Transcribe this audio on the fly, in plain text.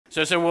So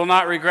it said, will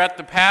not regret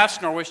the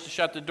past nor wish to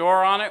shut the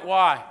door on it.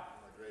 Why?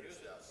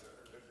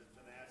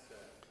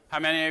 How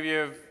many of you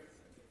have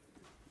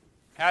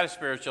had a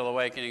spiritual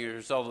awakening as a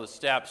result of the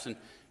steps and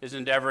is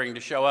endeavoring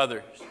to show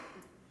others?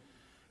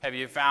 Have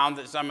you found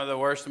that some of the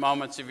worst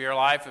moments of your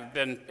life have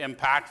been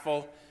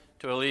impactful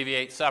to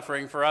alleviate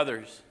suffering for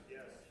others? Yes.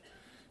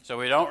 So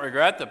we don't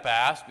regret the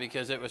past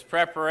because it was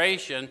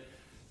preparation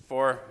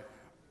for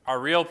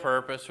our real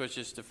purpose, which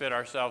is to fit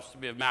ourselves to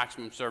be of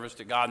maximum service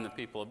to God and the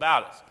people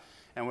about us.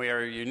 And we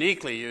are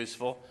uniquely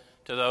useful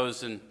to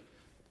those in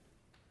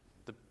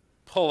the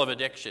pull of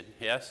addiction,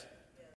 yes?